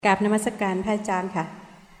กราบนมัสการพระอาจารย์ค่ะ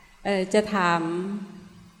จะถาม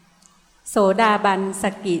โสดาบันส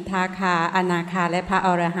กิทาคาอนาคาและพระอ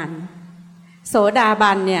รหันต์โสดา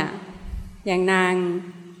บันเนี่ยอย่างนาง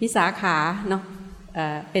วิสาขาเนาะ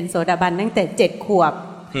เป็นโสดาบันตั้งแต่7 ขวบ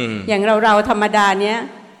อย่างเราธรรมดาเนี้ย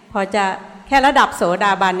พอจะแค่ระดับโสด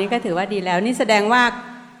าบันนี้ก็ถือว่าดีแล้วนี่แสดงว่า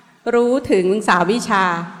รู้ถึงสาววิชา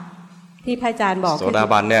ที่พระอาจารย์บอกโสดา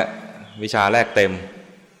บันเนี่ยวิชาแรกเต็ม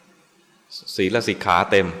ศีลสิกขา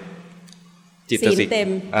เต็มจิตสิก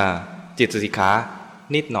จิตสิกขา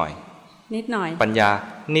นิดหน่อยปัญญา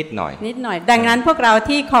นิดหน่อยดังนั้นพวกเรา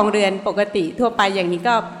ที่ครองเรือนปกติทั่วไปอย่างนี้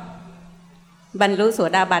ก็บรรลุโส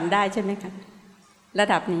ดาบันได้ใช่ไหมคะระ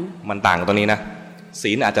ดับนี้มันต่างกันตรงนี้นะ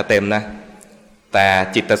ศีลอาจจะเต็มนะแต่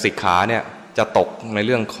จิตสิกขาเนี่ยจะตกในเ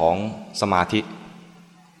รื่องของสมาธิ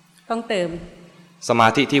ต้องเติมสมา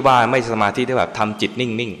ธิที่ว่าไม่สมาธิที่แบบทำจิต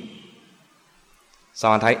นิ่งๆส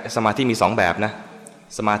มาธิมี2แบบนะ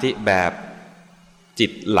สมาธิแบบจิ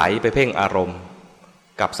ตไหลไปเพ่งอารมณ์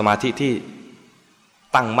กับสมาธิที่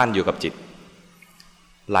ตั้งมั่นอยู่กับจิต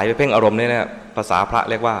ไหลไปเพ่งอารมณ์เนี่ยภาษาพระ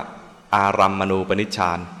เรียกว่าอารัมมณูปนิชฌ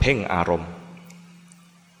านเพ่งอารมณ์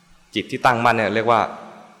จิตที่ตั้งมั่นเนี่ยเรียกว่า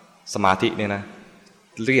สมาธิเนี่ยนะ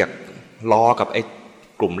เรียกล้อกับไอ้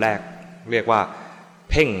กลุ่มแรกเรียกว่า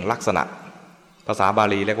เพ่งลักษณะภาษาบา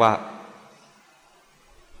ลีเรียกว่า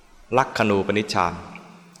ลักขณูปนิชฌาน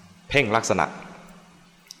เพ่งลักษณะ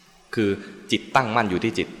คือจิตตั้งมั่นอยู่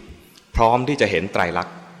ที่จิตพร้อมที่จะเห็นไตรลักษ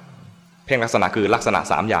ณ์เพ่งลักษณะคือลักษณะ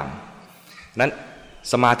3อย่างนั้น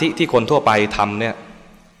สมาธิที่คนทั่วไปทำเนี่ย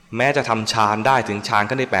แม้จะทำฌานได้ถึงฌาน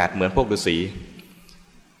ขั้นที่8เหมือนพวกฤาษี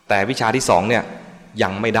แต่วิชาที่2เนี่ยยั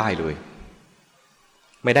งไม่ได้เลย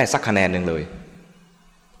ไม่ได้สักคะแนนหนึ่งเลย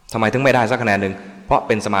ทำไมถึงไม่ได้สักคะแนนหนึ่งเพราะเ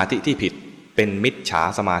ป็นสมาธิที่ผิดเป็นมิจฉา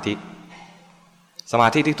สมาธิสมา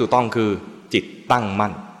ธิที่ถูกต้องคือจิตตั้ง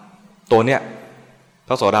มั่นตัวเนี้ยพ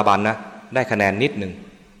ระโสดาบันนะได้คะแนนนิดหนึ่ง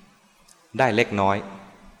ได้เล็กน้อย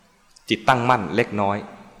จิตตั้งมั่นเล็กน้อย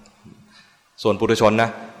ส่วนปุถุชนนะ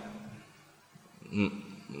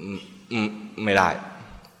ไม่ไ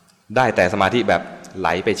ด้แต่สมาธิแบบไหล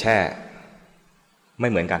ไปแช่ไม่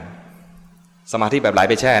เหมือนกันสมาธิแบบไหล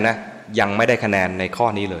ไปแช่นะยังไม่ได้คะแนนในข้อ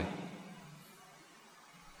นี้เลย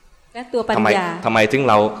และตัวปัญญาทำไมถึง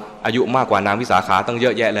เราอายุมากกว่านางวิสาขาต้องเยอ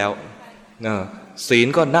ะแยะแล้วศีล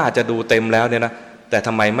ก็น่าจะดูเต็มแล้วเนี่ยนะแต่ท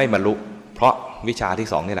ำไมไม่บรรลุเพราะวิชาที่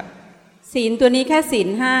2นี่แหละศีลตัวนี้แค่ศีล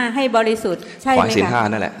5ให้บริสุทธิ์ใช่ไหมคะศีล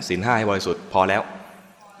5นั่นแหละศีล5ให้บริสุทธิ์พอแล้ว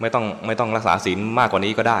ไม่ต้องรักษาศีลมากกว่า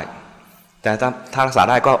นี้ก็ได้แต่ถ้ารักษา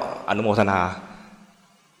ได้ก็อนุโมทนา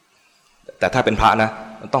แต่ถ้าเป็นพระนะ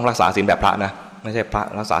ต้องรักษาศีลแบบพระนะไม่ใช่พระ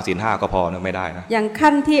รักษาศีล5ก็พอนะไม่ได้นะอย่าง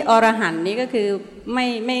ขั้นที่อรหันต์นี้ก็คือไ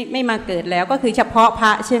ม่มาเกิดแล้วก็คือเฉพาะพร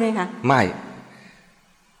ะใช่ไหมคะไม่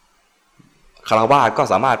ฆราวาสก็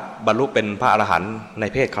สามารถบรรลุเป็นพระอรหันต์ใน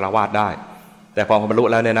เพศฆราวาสได้แต่พอบรรลุ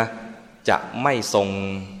แล้วเนี่ยนะจะไม่ทรง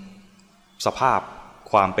สภาพ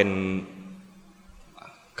ความเป็น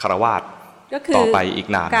ฆราวาสต่อไปอีก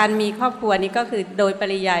นานการมีครอบครัวนี้ก็คือโดยป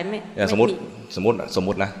ริยายไม่สมมติ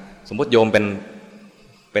นะสมมติโยมเ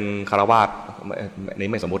ป็นฆราวาสนี่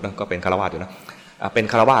ไม่สมมตินะก็เป็นฆราวาสอยู่นะเป็น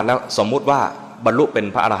ฆราวาสแล้วสมมุติว่าบรรลุเป็น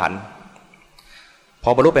พระอรหันต์พอ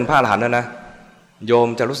บรรลุเป็นพระอรหันต์แล้วนะโยม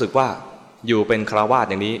จะรู้สึกว่าอยู่เป็นฆราวาส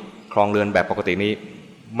อย่างนี้ครองเรือนแบบปกตินี้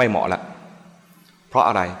ไม่เหมาะละเพราะ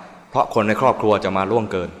อะไรเพราะคนในครอบครัวจะมาล่วง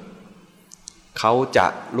เกินเขาจะ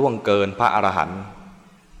ล่วงเกินพระอรหันต์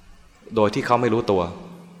โดยที่เขาไม่รู้ตัว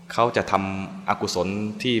เขาจะทำอกุศล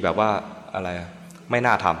ที่แบบว่าอะไรไม่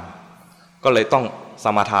น่าทำก็เลยต้องส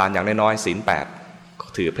มาทานอย่างน้อยๆศีล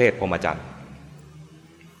8ถือเพศพรหมจรรย์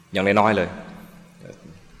อย่างน้อยๆเลย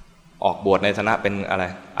ออกบวชในฐานะเป็นอะไร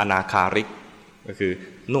อนาคาริกก็คือ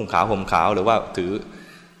นุ่งขาวห่มขาวหรือว่า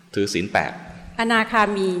ถือศีล8อนาคา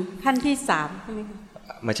มีขั้นที่3ใช่ไหมคะ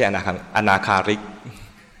ไม่ใช่อนาคาริ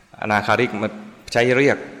กมันใช้เรี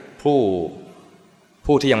ยก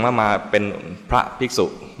ผู้ที่ยังไม่มาเป็นพระภิกษุ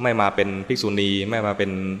ไม่มาเป็นภิกษุณีไม่มาเป็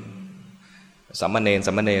นสามเณรส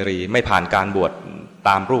ามเณรีไม่ผ่านการบวชต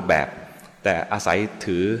ามรูปแบบแต่อาศัย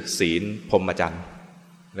ถือศีลพรหมจรรย์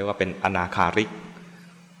เรียกว่าเป็นอนาคาริก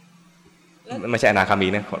ไม่ใช่อนาคามี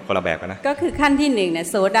นะคนละแบบกันนะก็คือขั้นที่1เนี่ย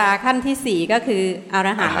โสดาขั้นที่4ก็คืออร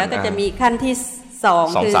หันต์แล้วก็จะมีขั้นที่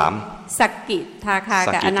2คือสกิทาคา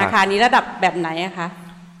กับอนาคานี้ระดับแบบไหนอะคะ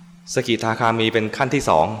สกิทาคามีเป็นขั้นที่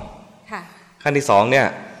2ค่ะขั้นที่2เนี่ย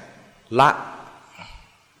ละ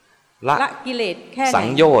กิเลสแค่ไหนสัง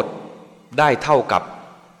โยชน์ได้เท่ากับ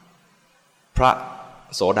พระ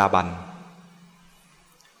โสดาบัน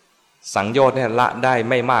สังโยชน์เนี่ยละได้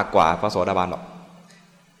ไม่มากกว่าพระโสดาบันหรอก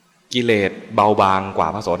กิเลสเบาบางกว่า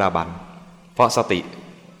พระโสดาบันเพราะสติ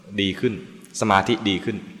ดีขึ้นสมาธิดี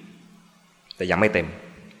ขึ้นแต่ยังไม่เต็ม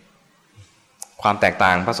ความแตกต่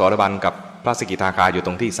างพระโสดาบันกับพระสกิทาคาอยู่ต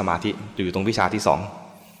รงที่สมาธิอยู่ตรงวิชาที่สอง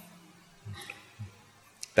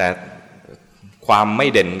แต่ความไม่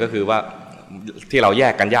เด่นก็คือว่าที่เราแย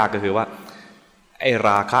กกันยากก็คือว่าไอ้ร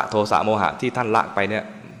าคะโทสะโมหะที่ท่านละไปเนี่ย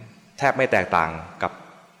แทบไม่แตกต่างกับ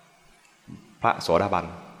พระโสดาบัน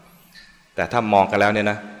แต่ถ้ามองกันแล้วเนี่ย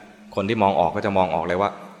นะคนที่มองออกก็จะมองออกเลยว่า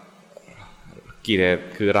กิเลส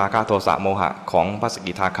คือราคะโทสะโมหะของพระส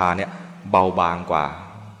กิทาคาเนี่ยเบาบางกว่า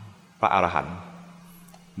พระอรหันต์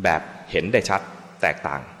แบบเห็นได้ชัดแตก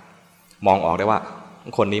ต่างมองออกได้ว่า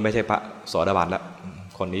คนนี้ไม่ใช่พระโสดาบันแล้ว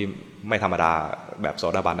คนนี้ไม่ธรรมดาแบบโส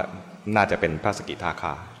ดาบันแล้วน่าจะเป็นพระสกิทาค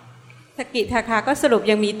าสกิทาคาก็สรุป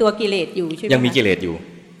ยังมีตัวกิเลสอยู่ใช่ไหมยังมีกิเลสอยู่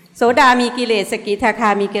โสดามีกิเลสสกิทาคา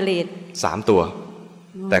มีกิเลส3ตัว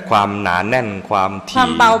แต่ความหนาแน่นความถี่ควา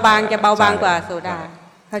มเบาบางจะเบาบางกว่าโสดา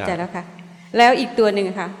เข้าใจแล้วค่ะแล้วอีกตัวหนึ่ง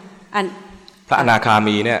ค่ะพระอนาคา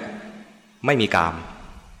มีเนี่ยไม่มีกาม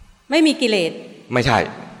ไม่มีกิเลสไม่ใช่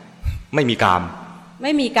ไม่มีกามไ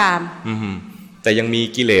ม่มีกามแต่ยังมี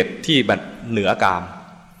กิเลสที่แบบเหนือกาม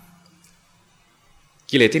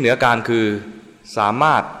กิเลสที่เหนือกามคือสาม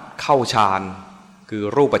ารถเข้าฌานคือ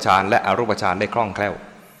รูปฌานและอรูปฌานได้คล่องแคล่ว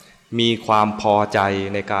มีความพอใจ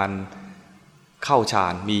ในการเข้าฌา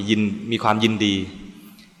นมีความยินดี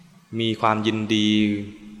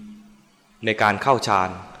ในการเข้าฌาน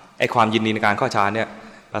ไอ้ความยินดีในการเข้าฌานเนี่ย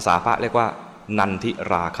ภาษาพระเรียกว่านันทิ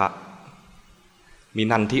ราคะมี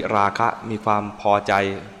นันทิราคะมีความพอใจ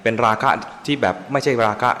เป็นราคะที่แบบไม่ใช่ร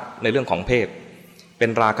าคะในเรื่องของเพศเป็น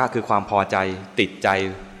ราคะคือความพอใจติดใจ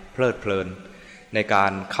เพลิดเพลินในกา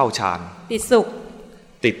รเข้าฌานติด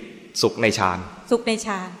สุขในฌานสุ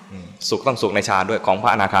ขต้องสุขในฌานด้วยของพร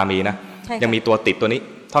ะอนาคามีนะยังมีตัวติดตัวนี้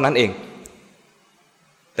เท่านั้นเอง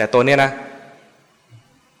แต่ตัวนี้นะ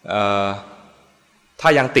ถ้า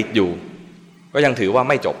ยังติดอยู่ก็ยังถือว่า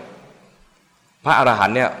ไม่จบพระอรหัน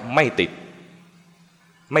ต์เนี่ยไม่ติด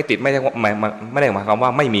ไม่ได้หมายความว่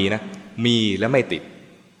าไม่มีนะมีและไม่ติด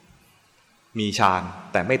มีฌาน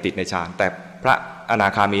แต่ไม่ติดในฌานแต่พระอนา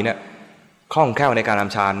คามีเนี่ยคล่องแคล่วในการท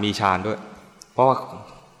ำฌานมีฌานด้วยเพราะว่า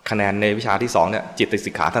คะแนนในวิชาที่2เนี่ยจิตติ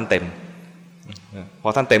สิกขาท่านเต็มพอ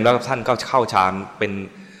ท่านเต็มแล้วท่านก็เข้าฌานเป็น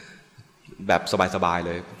แบบสบายๆเ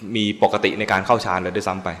ลยมีปกติในการเข้าฌานเลยด้วย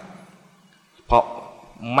ซ้ำไปเพราะ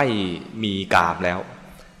ไม่มีกามแล้ว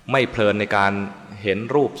ไม่เพลินในการเห็น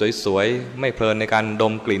รูปสวยๆไม่เพลินในการด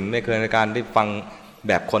มกลิ่นไม่เพลินในการได้ฟังแ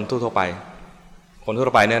บบคนทั่วไปคนทั่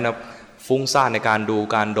วไปเนี่ยนะฟุ้งซ่านในการดู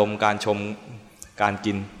การดมการชมการ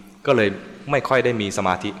กินก็เลยไม่ค่อยได้มีสม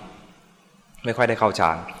าธิไม่ค่อยได้เข้าฌ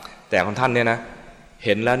านแต่ของท่านเนี่ยนะเ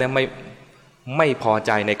ห็นแล้วเนี่ยไม่พอใ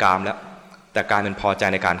จในกามแล้วแต่การเป็นพอใจ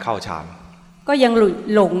ในการเข้าฌานก็ยัง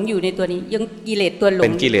หลงอยู่ในตัวนี้ยังกิเลสตัวหลงเ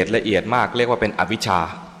ป็นกิเลสละเอียดมากเรียกว่าเป็นอวิชชา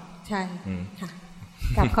ใช่ค่ะ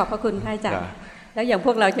ขอบพระคุณพระอาจารย์แล้วอย่างพ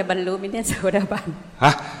วกเราจะบรรลุมิเนี่ยโสดาบันฮ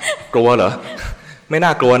ะกลัวเหรอไม่น่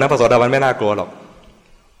ากลัวนะพระโสดาบันไม่น่ากลัวหรอก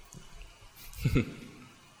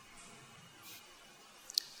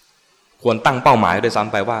ควรตั้งเป้าหมายด้วยซ้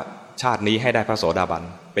ำไปว่าชาตินี้ให้ได้พระโสดาบัน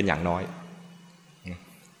เป็นอย่างน้อย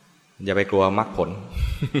อย่าไปกลัวมรรคผล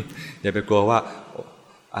อย่าไปกลัวว่า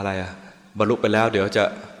อะไรอะบรรลุไปแล้วเดี๋ยว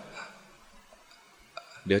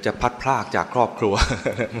จะพัดพรากจากครอบครัว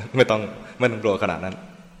ไม่ต้องกลัวขนาดนั้น